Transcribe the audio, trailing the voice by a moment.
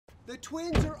The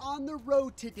twins are on the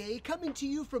road today, coming to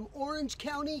you from Orange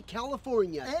County,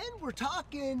 California. And we're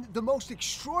talking the most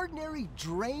extraordinary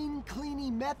drain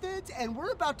cleaning methods, and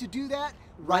we're about to do that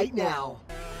right now.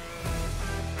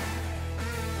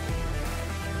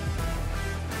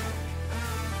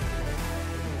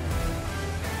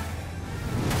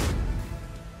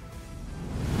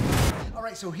 All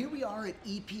right, so here we are at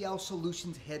EPL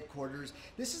Solutions headquarters.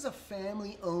 This is a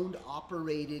family-owned,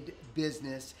 operated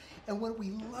business. And what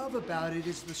we love about it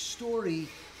is the story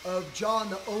of John,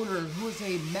 the owner, who is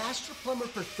a master plumber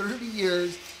for 30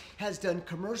 years, has done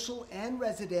commercial and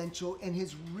residential, and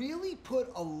has really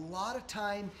put a lot of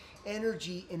time,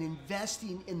 energy, and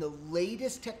investing in the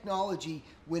latest technology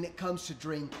when it comes to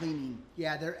drain cleaning.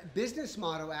 Yeah, their business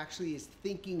motto actually is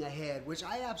thinking ahead, which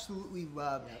I absolutely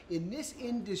love. In this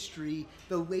industry,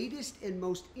 the latest and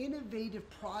most innovative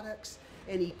products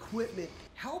and equipment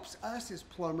helps us as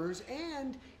plumbers,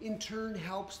 and in turn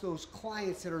helps those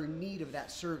clients that are in need of that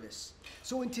service.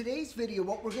 So in today's video,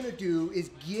 what we're gonna do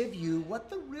is give you what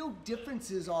the real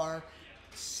differences are: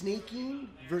 snaking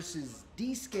versus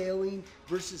descaling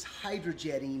versus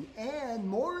hydrojetting, and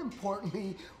more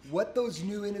importantly, what those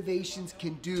new innovations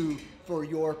can do for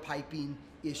your piping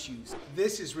issues.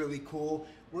 This is really cool.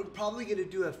 We're probably gonna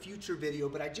do a future video,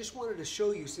 but I just wanted to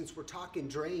show you, since we're talking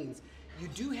drains, you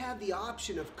do have the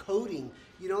option of coating.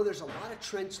 You know, there's a lot of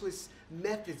trenchless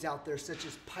methods out there, such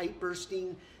as pipe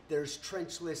bursting. There's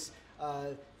trenchless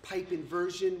pipe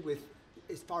inversion with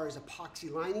as far as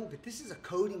epoxy lining, but this is a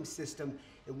coating system.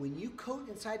 And when you coat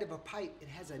inside of a pipe, it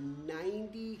has a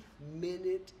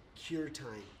 90-minute cure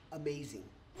time. Amazing.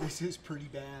 This is pretty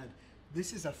bad.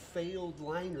 This is a failed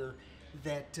liner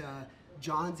that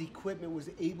John's equipment was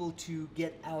able to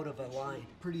get out of a line.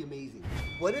 Pretty amazing.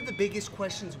 One of the biggest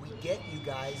questions we get, you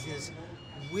guys, is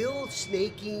will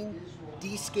snaking,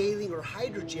 descaling, or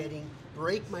hydrojetting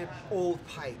break my old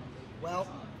pipe? Well,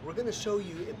 we're gonna show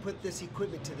you and put this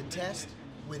equipment to the test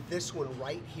with this one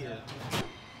right here.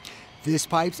 This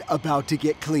pipe's about to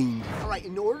get cleaned. All right,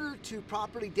 in order to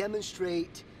properly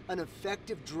demonstrate an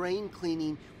effective drain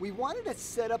cleaning, we wanted to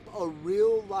set up a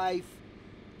real-life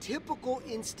typical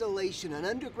installation, an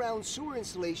underground sewer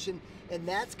installation, and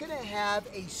that's gonna have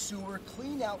a sewer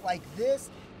clean out like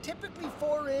this, typically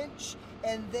 4-inch,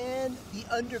 and then the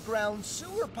underground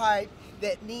sewer pipe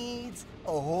that needs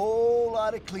a whole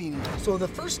lot of cleaning. So the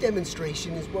first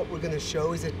demonstration is what we're gonna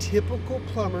show is a typical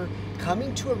plumber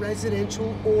coming to a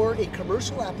residential or a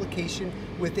commercial application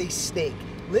with a snake.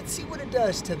 Let's see what it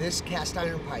does to this cast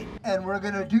iron pipe. And we're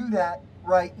gonna do that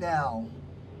right now.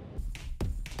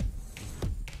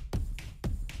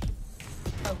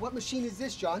 What machine is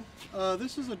this, John?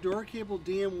 This is a Descaling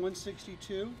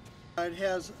DM162. It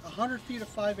has 100 feet of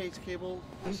 5/8 cable.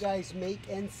 You guys make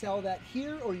and sell that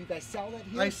here, or you guys sell that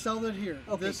here? I sell that here.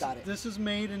 Okay, got it. This is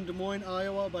made in Des Moines,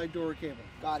 Iowa by Descaling.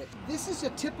 Got it. This is a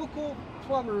typical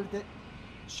plumber that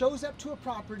shows up to a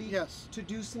property to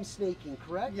do some snaking,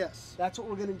 correct? Yes. That's what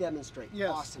we're going to demonstrate. Yes.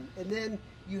 Awesome. And then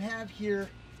you have here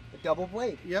a double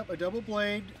blade. Yep, a double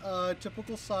blade,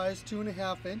 typical size,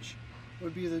 2.5 inch.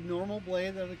 Would be the normal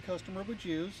blade that a customer would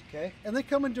use. Okay. And they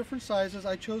come in different sizes.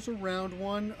 I chose a round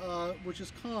one, which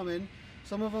is common.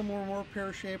 Some of them are more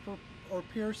pear-shaped or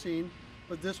piercing,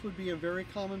 but this would be a very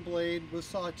common blade with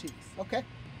saw teeth. Okay,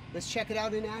 let's check it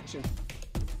out in action.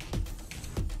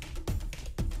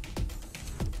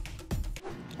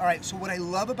 All right, so what I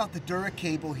love about the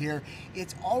Descaling here,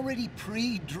 it's already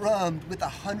pre-drummed with a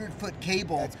 100-foot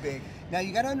cable. That's big. Now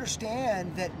you gotta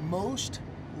understand that most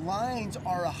lines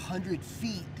are 100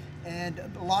 feet, and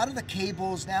a lot of the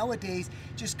cables nowadays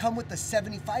just come with the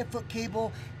 75-foot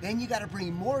cable. Then you got to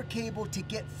bring more cable to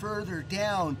get further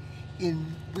down.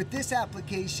 With this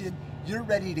application, you're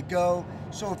ready to go.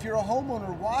 So if you're a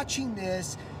homeowner watching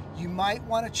this, you might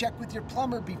want to check with your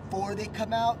plumber before they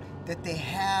come out that they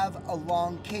have a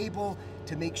long cable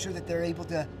to make sure that they're able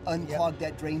to unclog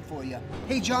that drain for you.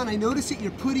 Hey John, I noticed that you're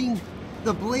putting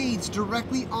the blades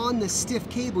directly on the stiff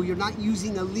cable. You're not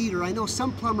using a leader. I know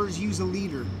some plumbers use a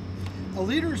leader. A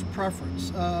leader is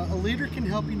preference. A leader can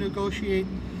help you negotiate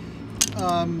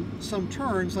some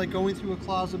turns, like going through a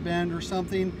closet bend or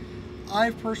something. I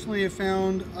personally have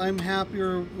found I'm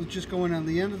happier with just going on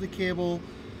the end of the cable.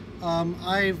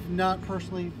 I've not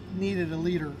personally needed a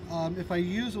leader. If I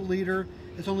use a leader,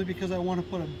 it's only because I want to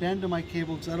put a bend to my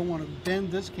cable, because I don't want to bend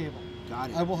this cable.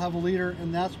 Got it. I will have a leader,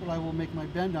 and that's what I will make my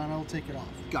bend on. I will take it off.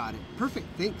 Got it. Perfect.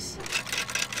 Thanks.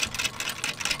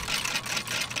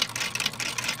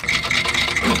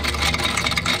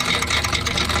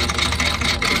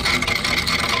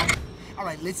 All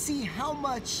right, let's see how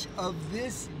much of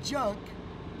this junk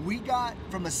we got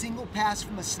from a single pass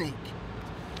from a snake.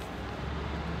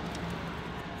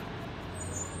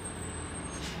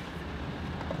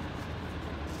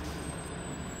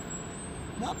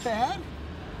 not bad.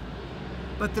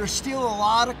 But there's still a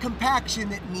lot of compaction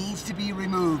that needs to be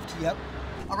removed. Yep.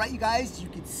 All right, you guys, you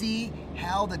can see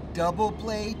how the double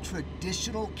blade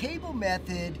traditional cable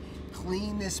method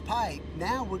cleaned this pipe.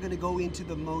 Now we're gonna go into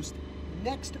the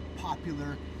next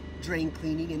popular drain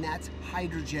cleaning, and that's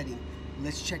hydrojetting.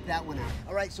 Let's check that one out.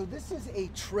 All right, so this is a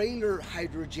trailer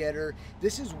hydrojetter.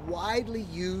 This is widely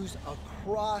used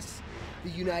across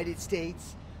the United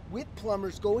States with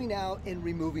plumbers going out and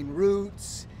removing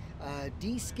roots,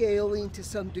 descaling to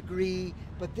some degree,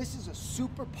 but this is a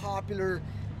super popular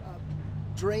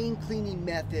drain cleaning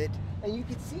method. And you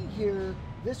can see here,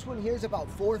 this one here is about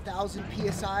 4,000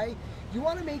 PSI. You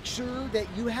want to make sure that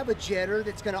you have a jetter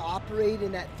that's going to operate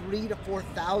in that 3,000 to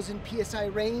 4,000 PSI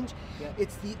range. Yep.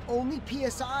 It's the only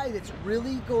PSI that's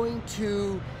really going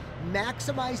to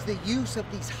maximize the use of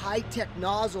these high-tech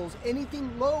nozzles.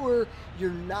 Anything lower,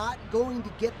 you're not going to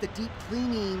get the deep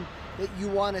cleaning that you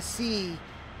want to see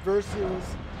versus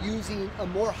using a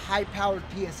more high-powered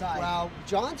PSI. Wow,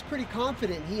 John's pretty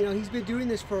confident. He's been doing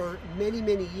this for many,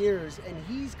 many years, and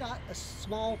he's got a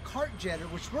small cart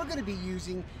jetter, which we're gonna be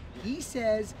using. He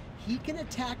says he can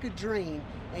attack a drain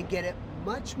and get it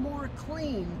much more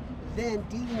clean than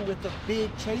dealing with a big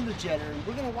trailer jetter, and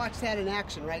we're gonna watch that in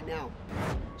action right now.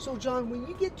 So John, when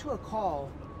you get to a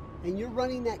call and you're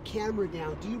running that camera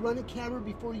down, do you run a camera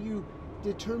before you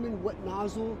determine what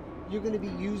nozzle you're going to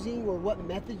be using or what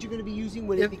method you're going to be using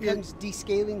when it becomes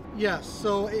descaling? Yes,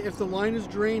 so if the line is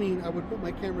draining, I would put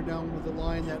my camera down with a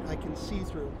line that I can see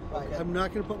through. Okay. I'm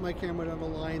not going to put my camera down a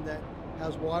line that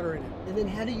has water in it. And then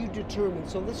how do you determine?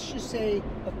 So let's just say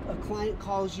a client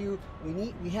calls you,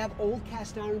 we have old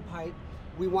cast iron pipe,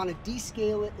 we want to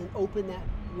descale it and open that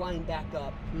line back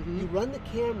up. You run the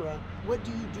camera, what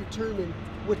do you determine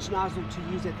which nozzle to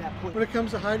use at that point? When it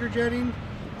comes to hydrojetting,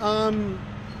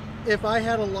 if I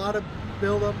had a lot of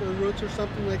buildup or roots or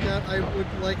something like that, I would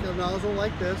like a nozzle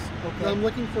like this. Okay. I'm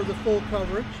looking for the full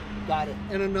coverage. Got it.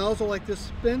 And a nozzle like this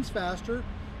spins faster,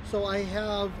 so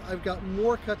I've got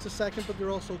more cuts a second, but they're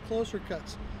also closer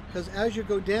cuts. Because as you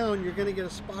go down, you're going to get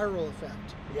a spiral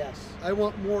effect. Yes. I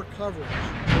want more coverage.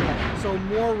 Okay. So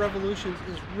more revolutions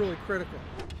is really critical.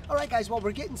 All right, guys, while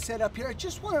we're getting set up here, I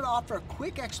just wanted to offer a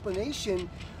quick explanation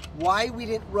why we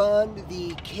didn't run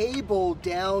the cable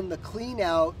down the clean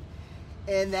out.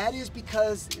 And that is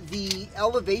because the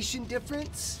elevation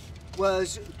difference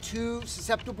was too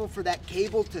susceptible for that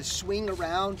cable to swing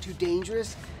around, too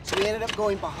dangerous. So we ended up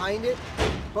going behind it.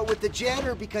 But with the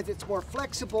jetter, because it's more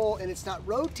flexible and it's not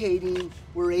rotating,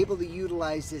 we're able to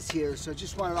utilize this here. So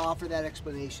just wanted to offer that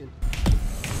explanation.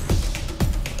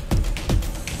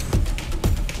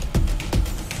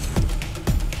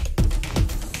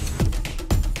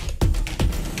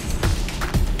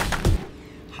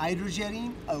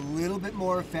 Hydrojetting, a little bit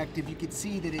more effective. You can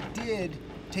see that it did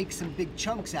take some big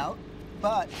chunks out,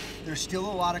 but there's still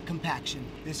a lot of compaction.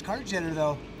 This cart jetter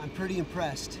though, I'm pretty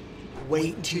impressed.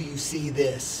 Wait until you see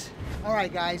this. All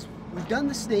right guys, we've done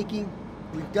the snaking,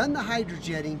 we've done the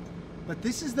hydrojetting, but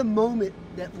this is the moment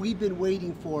that we've been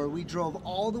waiting for. We drove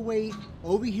all the way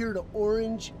over here to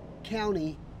Orange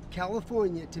County,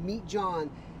 California to meet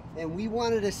John, and we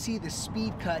wanted to see the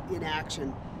speed cut in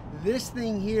action. This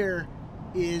thing here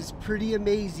is pretty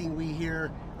amazing. We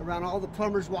hear around all the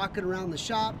plumbers walking around the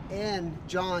shop, and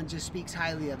John just speaks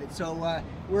highly of it. So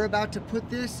we're about to put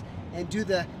this and do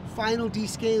the final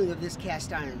descaling of this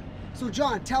cast iron. So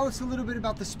John, tell us a little bit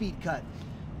about the speed cut.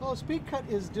 Well, speed cut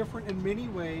is different in many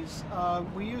ways.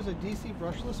 We use a DC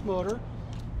brushless motor.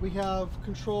 We have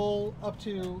control up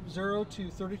to 0 to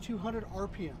 3,200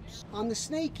 RPMs. On the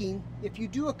snaking, if you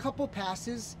do a couple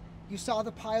passes, you saw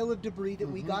the pile of debris that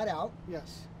we got out.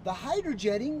 Yes. The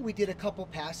hydrojetting, we did a couple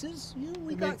passes.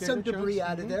 We got some debris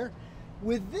out of there.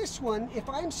 With this one, if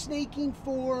I'm snaking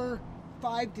for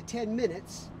 5 to 10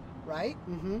 minutes, right?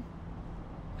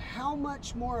 How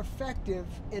much more effective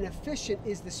and efficient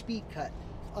is the speed cut?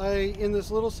 In this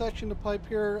little section of pipe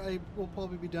here, I will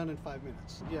probably be done in 5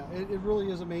 minutes. Yeah, it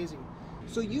really is amazing.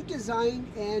 So you designed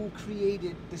and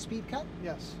created the speed cut?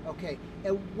 Yes. Okay,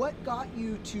 and what got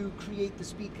you to create the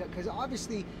speed cut? Because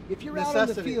obviously, if you're out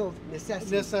in the field,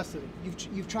 necessity.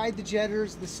 You've tried the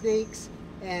jetters, the snakes,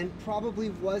 and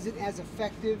probably wasn't as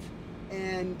effective.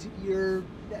 And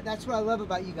that's what I love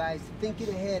about you guys. Thinking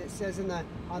ahead. It says on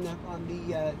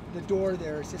the door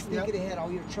there. It says thinking ahead.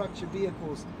 All your trucks, your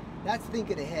vehicles. That's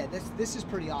thinking ahead. This is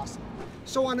pretty awesome.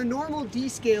 So on a normal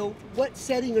descale, what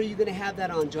setting are you going to have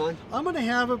that on, John? I'm going to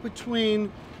have it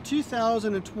between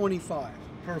 2,000 and 25.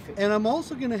 Perfect. And I'm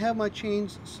also going to have my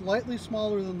chains slightly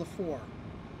smaller than the 4.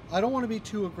 I don't want to be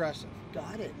too aggressive.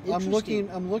 Got it. I'm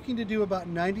looking to do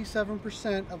about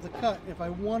 97% of the cut. If I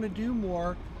want to do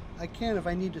more, I can if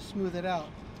I need to smooth it out.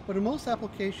 But in most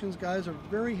applications, guys are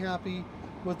very happy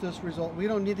with this result. We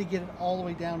don't need to get it all the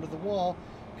way down to the wall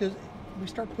because we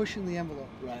start pushing the envelope.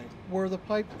 Right. Where the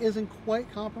pipe isn't quite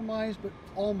compromised, but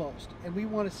almost. And we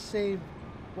want to save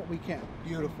what we can.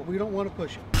 Beautiful. We don't want to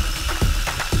push it.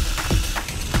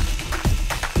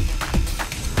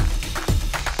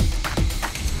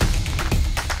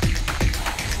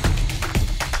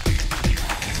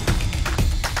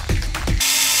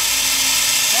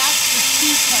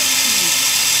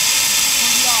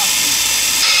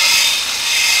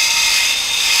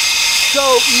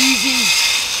 So easy.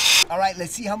 All right,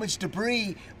 let's see how much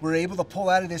debris we're able to pull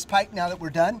out of this pipe now that we're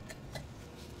done.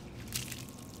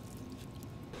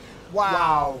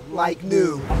 Wow, like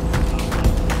new.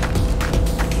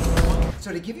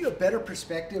 So to give you a better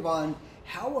perspective on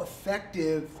how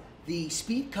effective the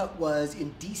speed cut was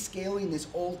in descaling this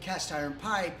old cast iron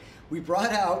pipe, we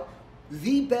brought out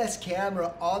the best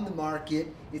camera on the market.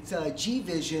 It's a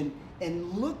G-Vision,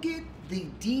 and look at the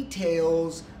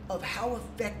details of how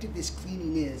effective this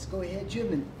cleaning is. Go ahead,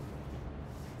 Jim, and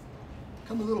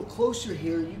come a little closer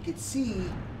here. You can see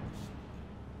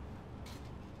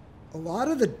a lot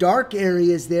of the dark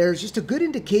areas there is just a good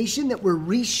indication that we're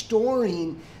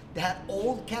restoring that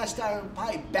old cast iron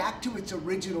pipe back to its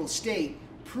original state.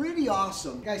 Pretty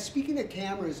awesome. Guys, speaking of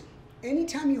cameras,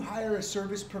 anytime you hire a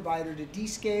service provider to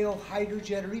descale,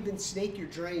 hydrojet, or even snake your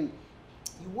drain,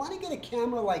 you want to get a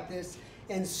camera like this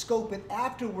and scope it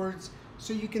afterwards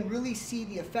so you can really see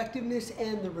the effectiveness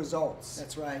and the results.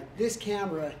 That's right. This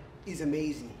camera is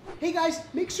amazing. Hey guys,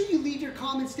 make sure you leave your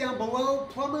comments down below.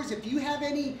 Plumbers, if you have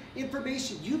any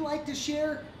information you'd like to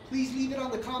share, please leave it on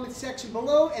the comments section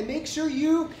below, and make sure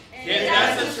you hit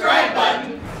that subscribe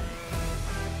button.